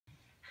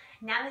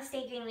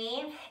Namaste Green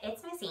Wave,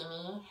 it's Miss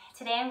Amy.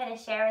 Today I'm going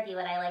to share with you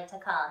what I like to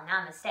call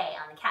Namaste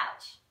on the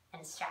couch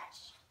and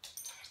stretch.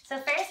 So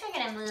first we're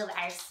going to move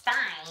our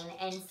spine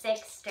in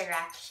 6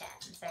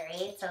 directions,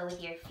 alright? So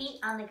with your feet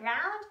on the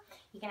ground,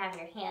 you can have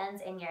your hands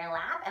in your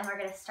lap, and we're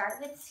going to start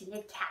with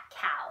seated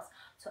cat-cows.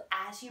 So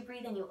as you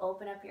breathe in, you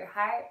open up your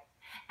heart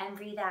and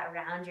breathe out,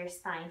 round your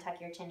spine,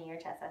 tuck your chin to your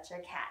chest, that's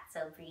your cat.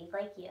 So breathe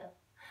like you,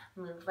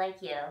 move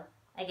like you.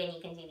 Again,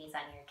 you can do these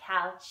on your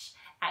couch,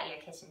 at your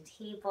kitchen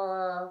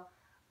table,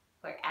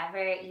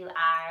 wherever you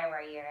are,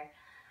 where you're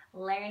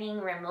learning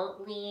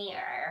remotely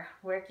or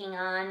working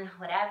on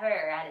whatever,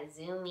 or at a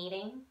Zoom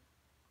meeting.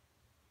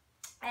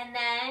 And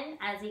then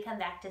as we come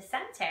back to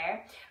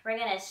center, we're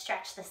going to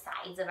stretch the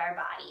sides of our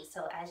body.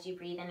 So as you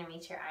breathe in and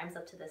reach your arms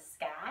up to the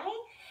sky,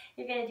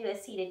 you're going to do a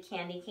seated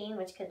candy cane,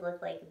 which could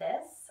look like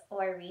this,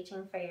 or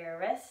reaching for your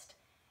wrist,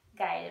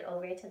 guide it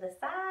over to the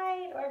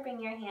side, or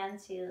bring your hand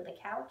to the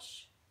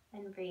couch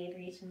and breathe,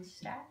 reach and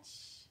stretch.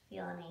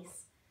 Feel a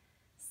nice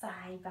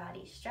side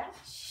body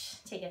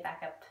stretch. Take it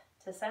back up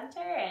to center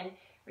and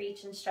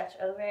reach and stretch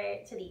over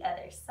to the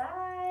other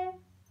side.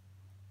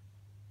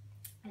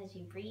 As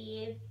you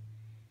breathe,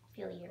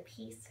 feel your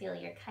peace, feel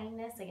your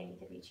kindness. Again, you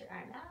could reach your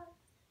arm out.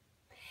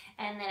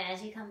 And then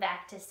as you come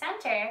back to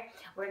center,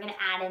 we're going to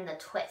add in the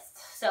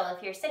twist. So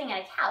if you're sitting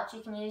at a couch,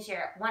 you can use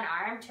your one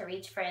arm to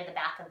reach for the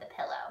back of the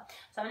pillow.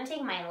 So I'm going to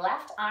take my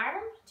left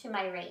arm to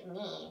my right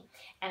knee,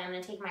 and I'm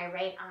going to take my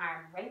right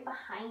arm right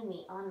behind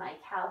me on my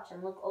couch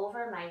and look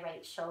over my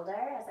right shoulder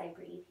as I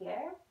breathe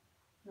here.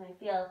 And I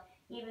feel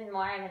even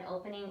more of an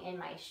opening in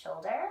my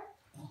shoulder.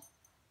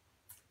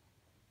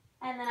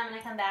 And then I'm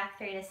going to come back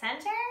through to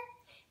center,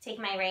 take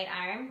my right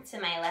arm to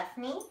my left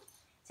knee,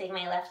 take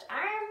my left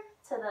arm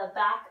to the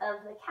back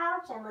of the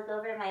couch and look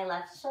over my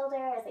left shoulder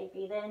as I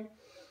breathe in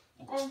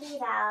and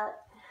breathe out.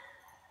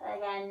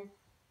 Again,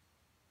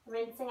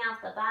 rinsing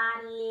out the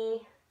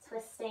body,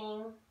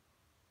 twisting.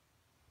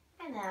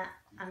 And then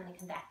I'm going to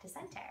come back to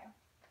center.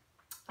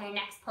 Our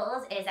next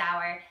pose is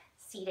our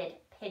seated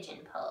pigeon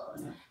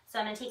pose. So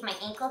I'm going to take my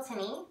ankle to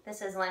knee.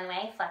 This is one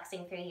way,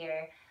 flexing through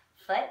your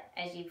foot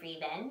as you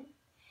breathe in.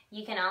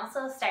 You can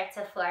also start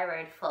to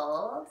forward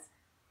fold.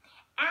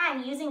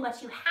 And using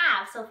what you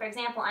have, so for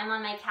example, I'm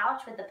on my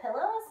couch with the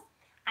pillows,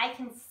 I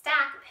can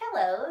stack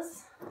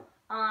pillows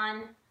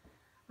on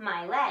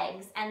my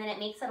legs, and then it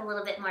makes it a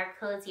little bit more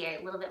cozier,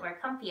 a little bit more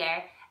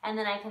comfier, and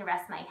then I can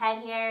rest my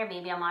head here.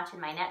 Maybe I'm watching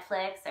my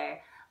Netflix or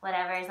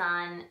whatever's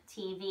on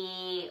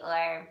TV,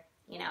 or,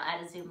 you know,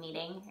 at a Zoom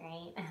meeting,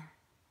 right?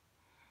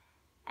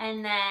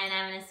 And then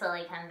I'm going to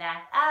slowly come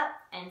back up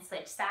and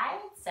switch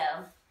sides, so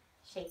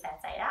shake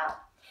that side out.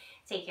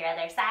 Take your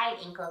other side,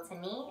 ankle to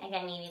knee.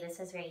 Again, maybe this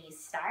is where you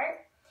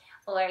start,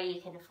 or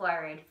you can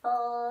forward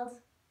fold,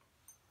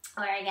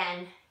 or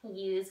again,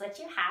 use what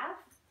you have.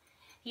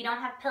 If you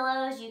don't have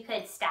pillows, you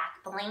could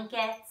stack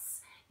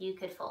blankets, you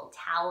could fold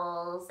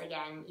towels.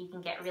 Again, you can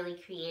get really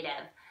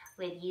creative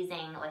with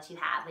using what you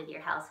have with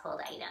your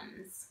household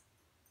items.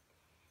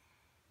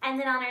 And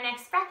then on our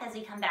next breath, as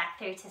we come back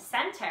through to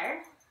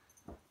center,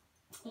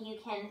 you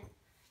can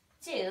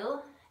do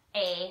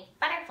a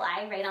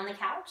butterfly right on the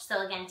couch.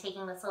 So again,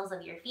 taking the soles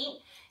of your feet,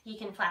 you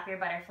can flap your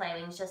butterfly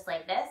wings just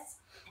like this.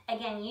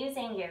 Again,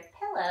 using your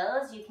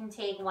pillows, you can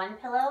take one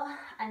pillow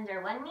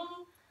under one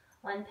knee,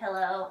 one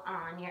pillow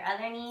on your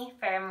other knee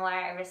for a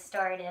more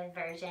restorative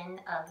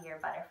version of your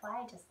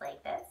butterfly, just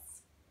like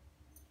this.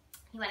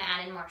 You want to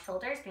add in more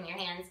shoulders, bring your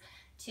hands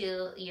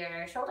to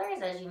your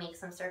shoulders as you make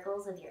some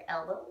circles with your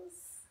elbows.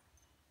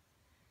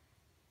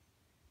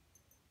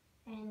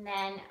 And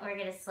then we're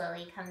going to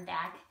slowly come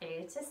back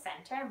through to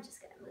center. I'm just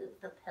going to move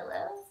the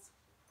pillows.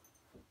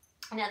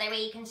 Another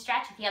way you can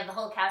stretch, if you have the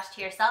whole couch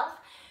to yourself,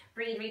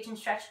 breathe, reach and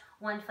stretch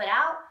one foot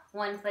out,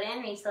 one foot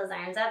in, reach those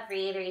arms up,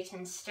 breathe, reach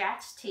and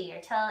stretch to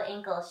your toe,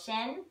 ankle,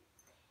 shin.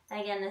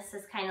 And again, this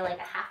is kind of like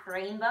a half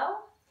rainbow.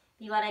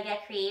 If you want to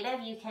get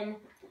creative, you can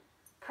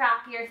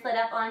prop your foot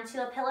up onto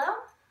a pillow.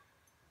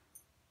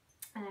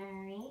 All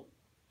right.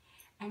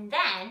 And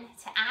then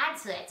to add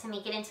to it, to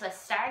make it into a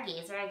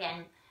stargazer,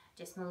 again,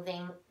 just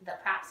moving the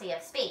prop so you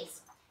have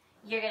space.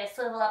 You're going to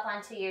swivel up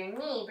onto your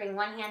knee, bring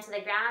one hand to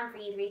the ground,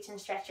 breathe, reach and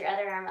stretch your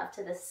other arm up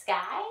to the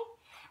sky.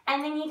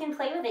 And then you can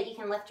play with it. You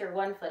can lift your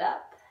one foot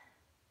up.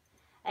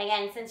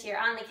 Again, since you're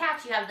on the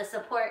couch, you have the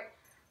support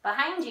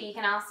behind you. You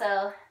can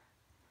also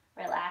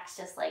relax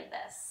just like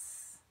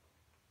this.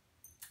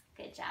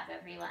 Good job,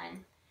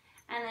 everyone.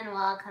 And then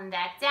we'll come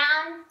back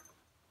down.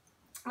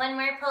 One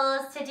more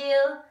pose to do.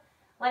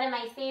 One of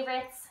my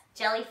favorites,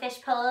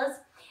 jellyfish pose.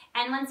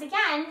 And once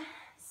again,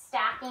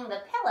 stacking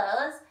the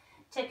pillows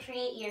to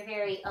create your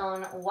very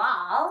own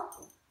wall.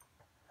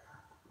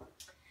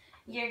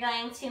 You're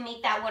going to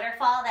make that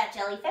waterfall, that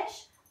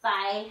jellyfish,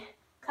 by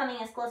coming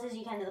as close as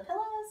you can to the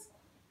pillows,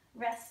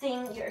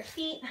 resting your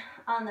feet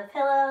on the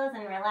pillows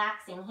and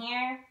relaxing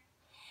here.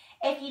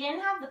 If you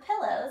didn't have the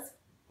pillows,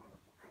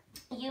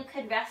 you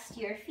could rest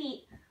your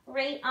feet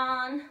right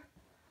on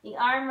the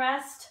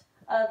armrest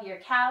of your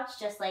couch,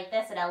 just like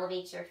this. It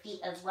elevates your feet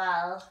as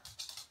well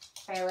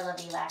for a little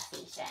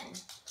relaxation.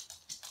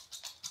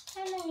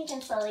 you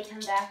can slowly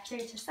come back through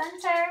to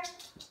center.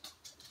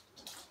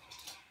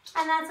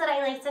 And that's what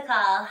I like to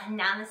call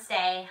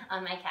namaste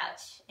on my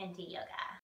couch into yoga.